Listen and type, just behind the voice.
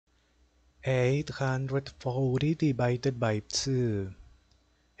840 divided by 2.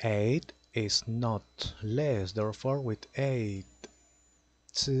 8 is not less, therefore with 8.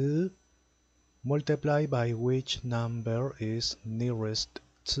 2 multiply by which number is nearest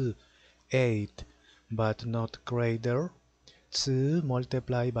to 8 but not greater. 2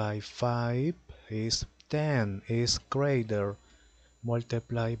 multiplied by 5 is 10, is greater.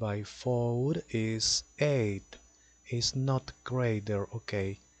 Multiply by 4 is 8, is not greater.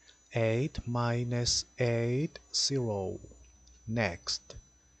 Okay, 8 minus 8, 0. Next,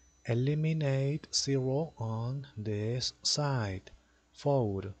 eliminate 0 on this side.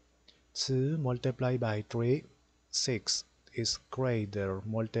 4. 2 multiplied by 3, 6, is greater.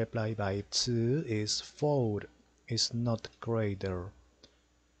 Multiply by 2 is 4, is not greater.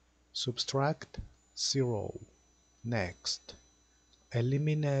 Subtract 0. Next,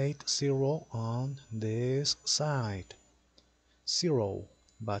 eliminate 0 on this side. 0,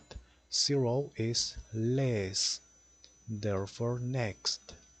 but 0 is less. Therefore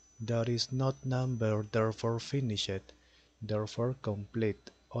next. That is not number, therefore finish it. Therefore complete.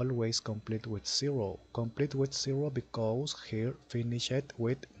 Always complete with 0. Complete with 0 because here finish it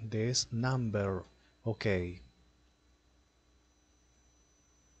with this number. Okay.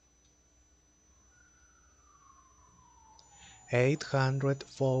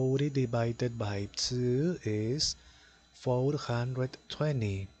 840 divided by 2 is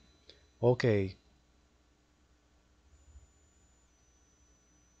 420. Okay,